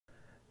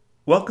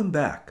Welcome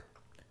back.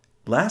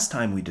 Last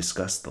time we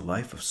discussed the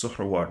life of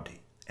Suhrawardi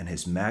and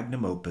his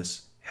magnum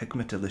opus,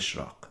 Hikmat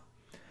al-Ishraq.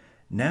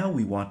 Now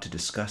we want to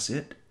discuss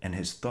it and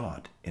his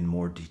thought in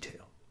more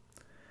detail.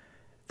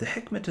 The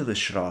Hikmat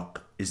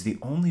al-Ishraq is the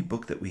only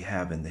book that we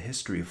have in the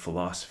history of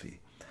philosophy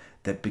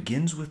that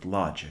begins with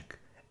logic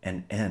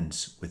and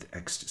ends with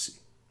ecstasy.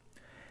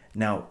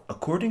 Now,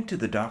 according to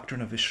the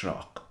doctrine of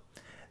Ishraq,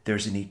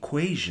 there's an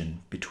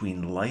equation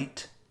between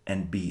light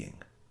and being.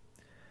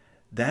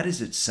 That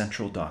is its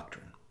central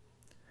doctrine.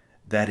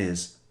 That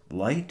is,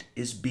 light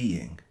is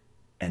being,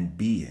 and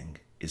being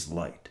is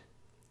light.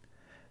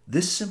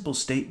 This simple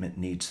statement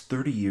needs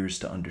 30 years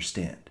to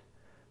understand,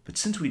 but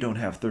since we don't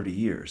have 30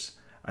 years,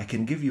 I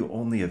can give you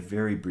only a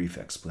very brief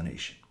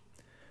explanation.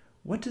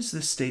 What does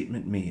this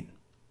statement mean?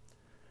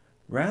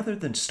 Rather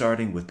than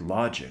starting with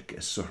logic,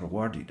 as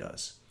Suhrawardi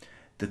does,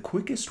 the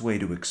quickest way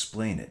to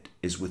explain it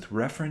is with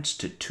reference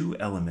to two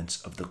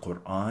elements of the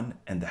Quran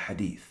and the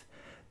Hadith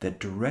that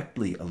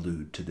directly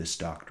allude to this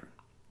doctrine.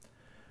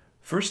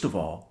 First of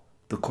all,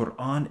 the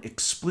Quran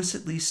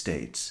explicitly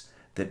states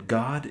that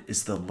God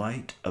is the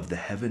light of the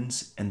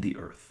heavens and the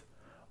earth.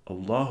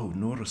 Allahu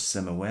nur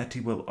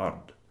as-samawati wal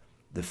ard,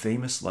 the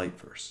famous light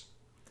verse.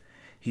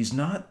 He's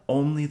not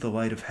only the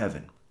light of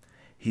heaven,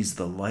 he's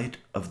the light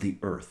of the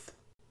earth.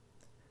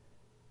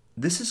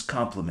 This is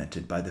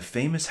complemented by the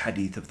famous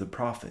hadith of the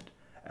Prophet,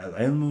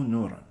 al-ilmu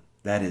nuran,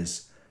 that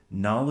is,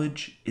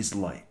 knowledge is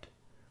light,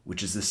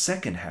 which is the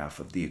second half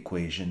of the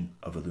equation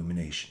of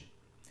illumination.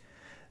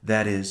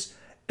 That is,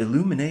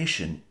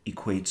 illumination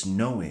equates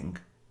knowing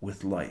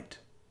with light.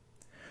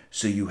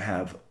 So you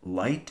have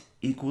light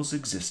equals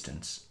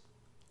existence,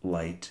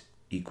 light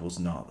equals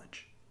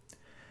knowledge.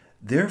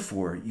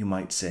 Therefore, you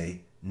might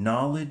say,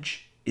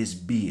 knowledge is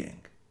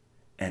being,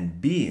 and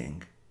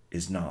being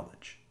is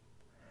knowledge.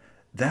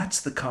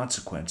 That's the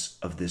consequence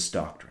of this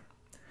doctrine.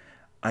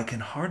 I can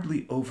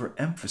hardly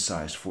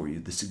overemphasize for you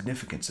the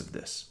significance of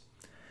this.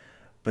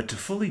 But to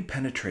fully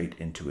penetrate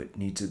into it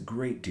needs a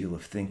great deal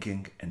of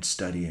thinking and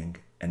studying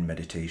and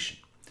meditation.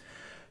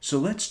 So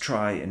let's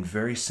try in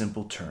very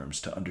simple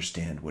terms to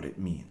understand what it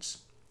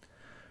means.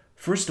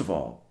 First of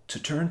all, to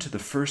turn to the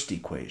first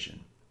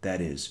equation, that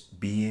is,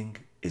 being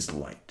is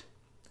light.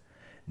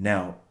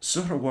 Now,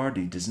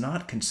 Suhrawardi does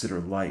not consider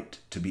light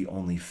to be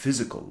only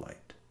physical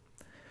light.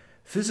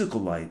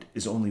 Physical light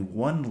is only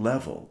one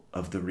level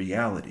of the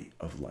reality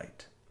of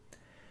light.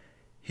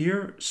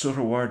 Here,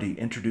 Suhrawardi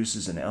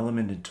introduces an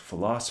element into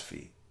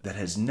philosophy that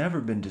has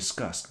never been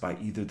discussed by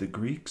either the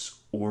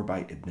Greeks or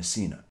by Ibn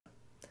Sina.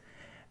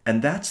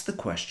 And that's the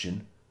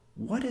question,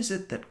 what is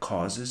it that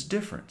causes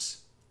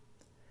difference?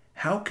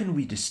 How can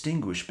we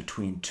distinguish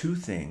between two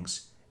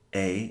things,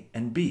 A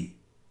and B?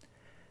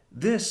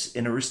 This,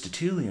 in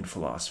Aristotelian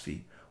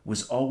philosophy,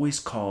 was always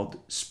called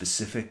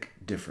specific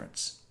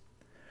difference.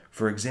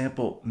 For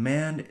example,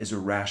 man is a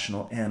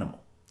rational animal.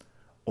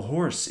 A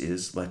horse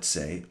is, let's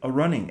say, a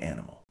running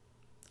animal.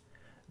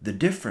 The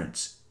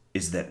difference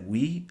is that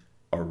we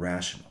are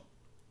rational.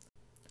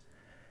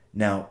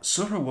 Now,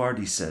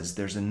 Suhrawardi says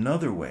there's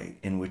another way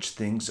in which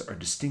things are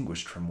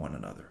distinguished from one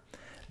another.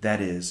 That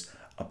is,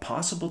 a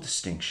possible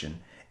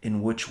distinction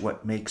in which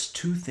what makes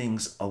two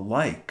things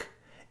alike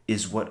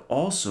is what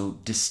also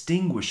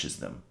distinguishes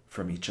them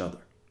from each other.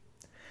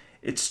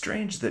 It's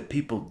strange that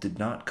people did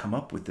not come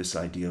up with this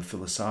idea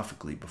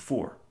philosophically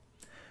before.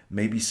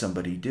 Maybe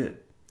somebody did,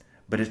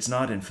 but it's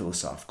not in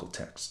philosophical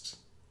texts.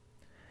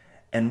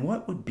 And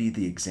what would be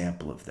the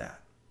example of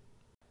that?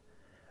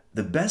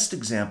 The best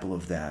example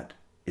of that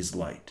is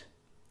light.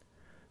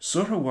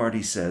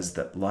 Suhrawardi says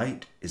that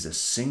light is a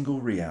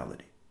single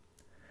reality.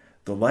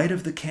 The light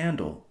of the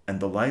candle and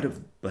the light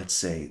of, let's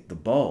say, the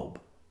bulb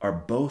are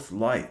both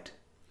light,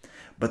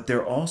 but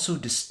they're also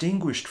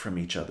distinguished from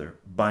each other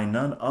by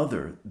none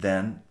other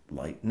than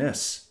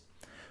lightness.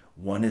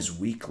 One is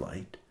weak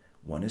light,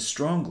 one is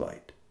strong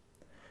light.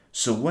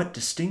 So what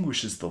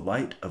distinguishes the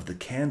light of the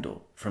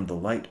candle from the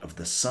light of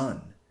the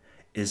sun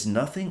is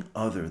nothing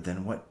other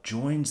than what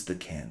joins the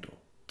candle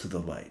to the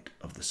light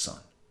of the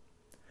sun.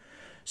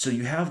 So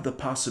you have the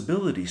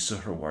possibility,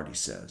 Suhrawardi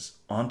says,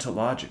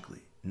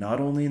 ontologically, not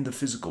only in the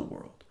physical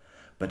world,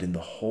 but in the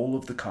whole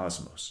of the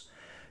cosmos,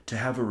 to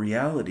have a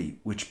reality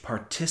which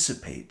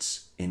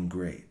participates in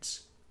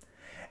grades.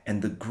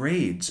 And the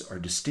grades are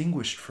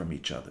distinguished from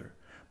each other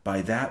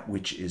by that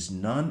which is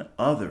none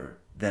other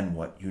than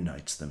what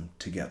unites them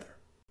together.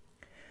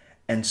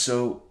 And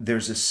so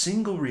there's a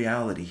single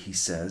reality, he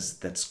says,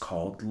 that's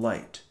called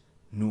light,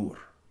 nur.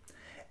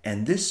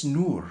 And this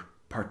nur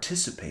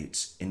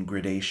participates in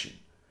gradation,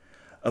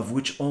 of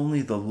which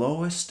only the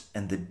lowest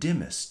and the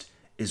dimmest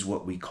is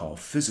what we call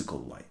physical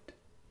light.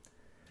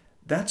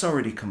 That's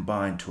already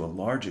combined to a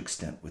large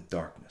extent with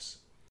darkness.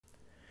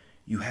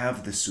 You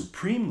have the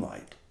supreme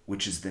light,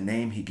 which is the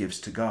name he gives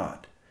to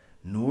God,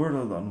 Nur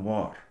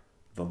al-Anwar,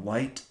 the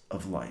light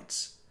of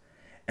lights.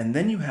 And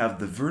then you have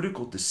the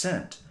vertical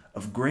descent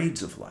of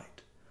grades of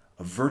light,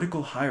 a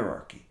vertical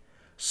hierarchy,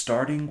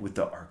 starting with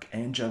the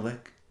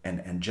archangelic and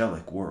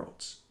angelic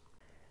worlds.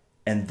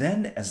 And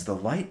then as the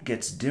light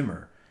gets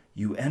dimmer,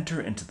 you enter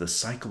into the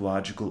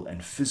psychological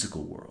and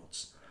physical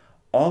worlds,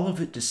 all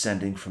of it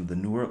descending from the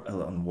Nur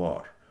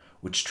al-Anwar,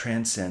 which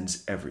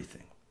transcends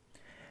everything.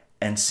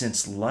 And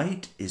since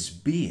light is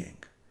being,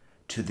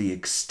 to the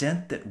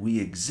extent that we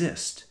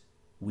exist,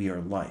 we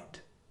are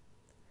light.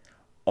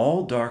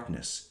 All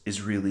darkness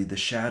is really the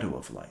shadow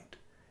of light,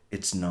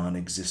 its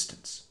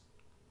non-existence.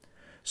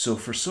 So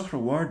for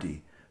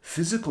Suhrawardi,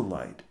 physical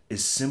light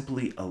is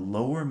simply a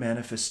lower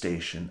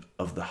manifestation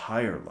of the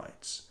higher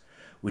lights,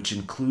 which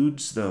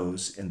includes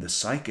those in the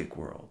psychic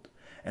world,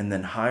 and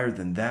then higher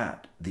than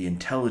that, the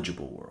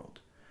intelligible world,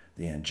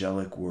 the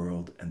angelic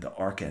world and the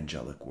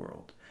archangelic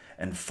world,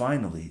 and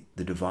finally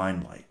the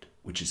divine light,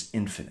 which is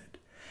infinite,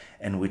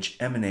 and which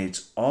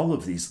emanates all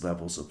of these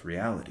levels of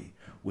reality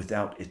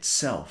without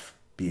itself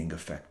being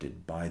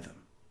affected by them.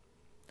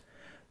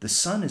 The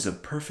sun is a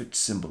perfect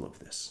symbol of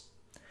this,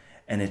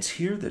 and it's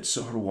here that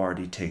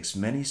Suhrawardi takes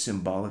many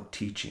symbolic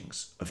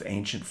teachings of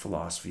ancient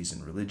philosophies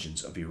and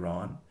religions of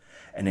Iran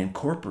and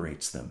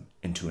incorporates them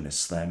into an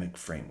Islamic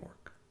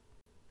framework.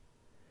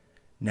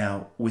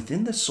 Now,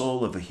 within the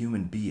soul of a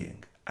human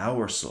being,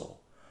 our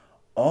soul,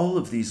 all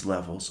of these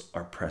levels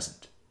are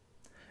present.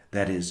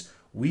 That is,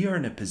 we are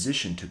in a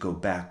position to go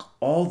back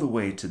all the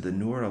way to the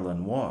Nur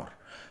al-Anwar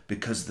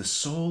because the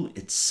soul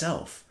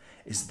itself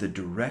is the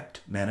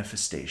direct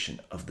manifestation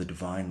of the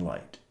divine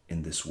light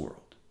in this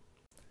world.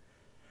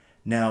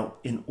 Now,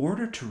 in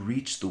order to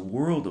reach the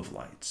world of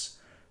lights,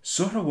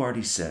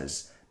 Suhrawardi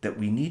says that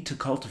we need to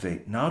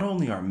cultivate not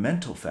only our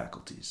mental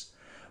faculties,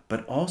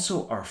 but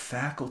also our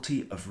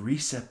faculty of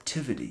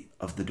receptivity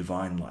of the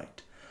divine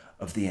light,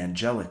 of the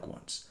angelic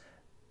ones,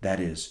 that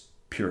is,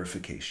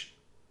 purification.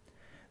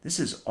 This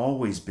has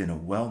always been a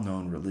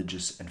well-known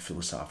religious and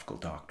philosophical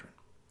doctrine.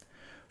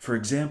 For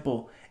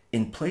example,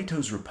 in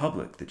Plato's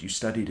Republic that you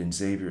studied in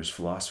Xavier's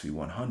Philosophy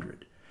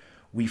 100,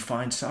 we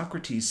find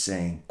Socrates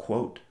saying,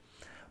 quote,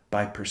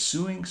 "By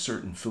pursuing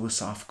certain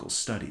philosophical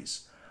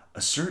studies,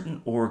 a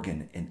certain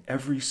organ in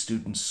every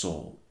student's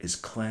soul is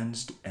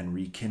cleansed and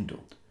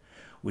rekindled,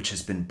 which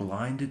has been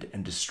blinded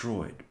and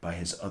destroyed by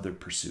his other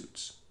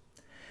pursuits.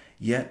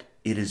 Yet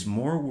it is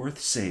more worth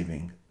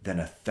saving than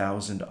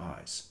 1,000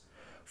 eyes,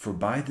 for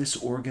by this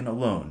organ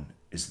alone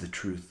is the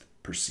truth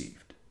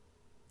perceived."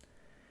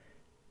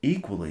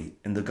 Equally,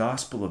 in the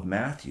Gospel of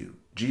Matthew,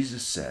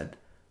 Jesus said,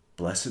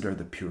 "Blessed are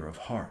the pure of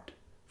heart,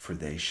 for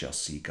they shall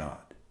see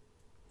God."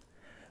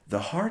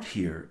 The heart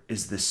here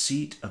is the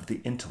seat of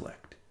the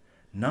intellect,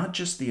 not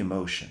just the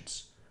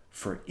emotions,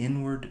 for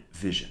inward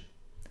vision.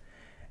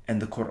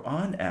 And the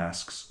Quran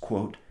asks,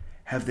 quote,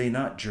 "Have they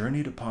not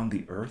journeyed upon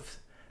the earth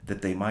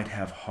that they might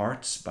have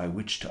hearts by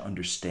which to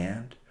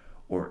understand,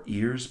 or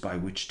ears by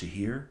which to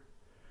hear?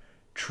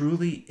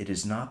 Truly it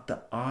is not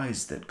the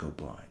eyes that go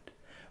blind,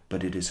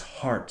 but it is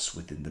hearts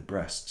within the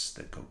breasts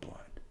that go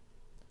blind."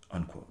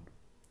 Unquote.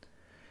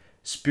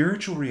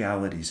 Spiritual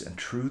realities and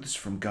truths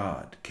from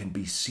God can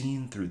be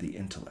seen through the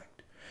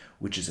intellect,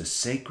 which is a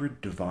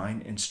sacred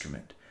divine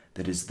instrument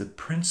that is the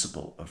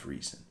principle of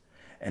reason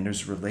and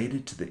is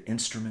related to the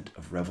instrument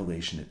of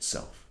revelation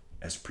itself,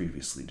 as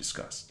previously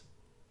discussed.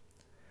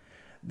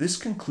 This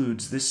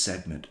concludes this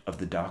segment of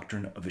the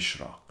doctrine of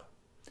Ishraq.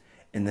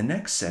 In the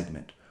next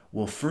segment,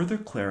 we'll further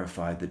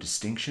clarify the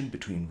distinction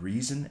between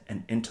reason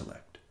and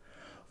intellect,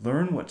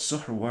 learn what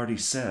Suhrawardi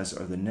says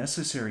are the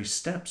necessary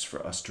steps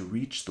for us to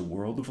reach the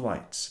world of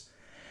lights,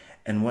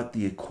 and what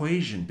the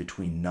equation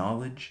between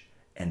knowledge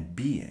and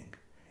being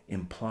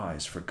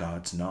implies for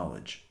God's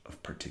knowledge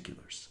of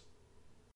particulars.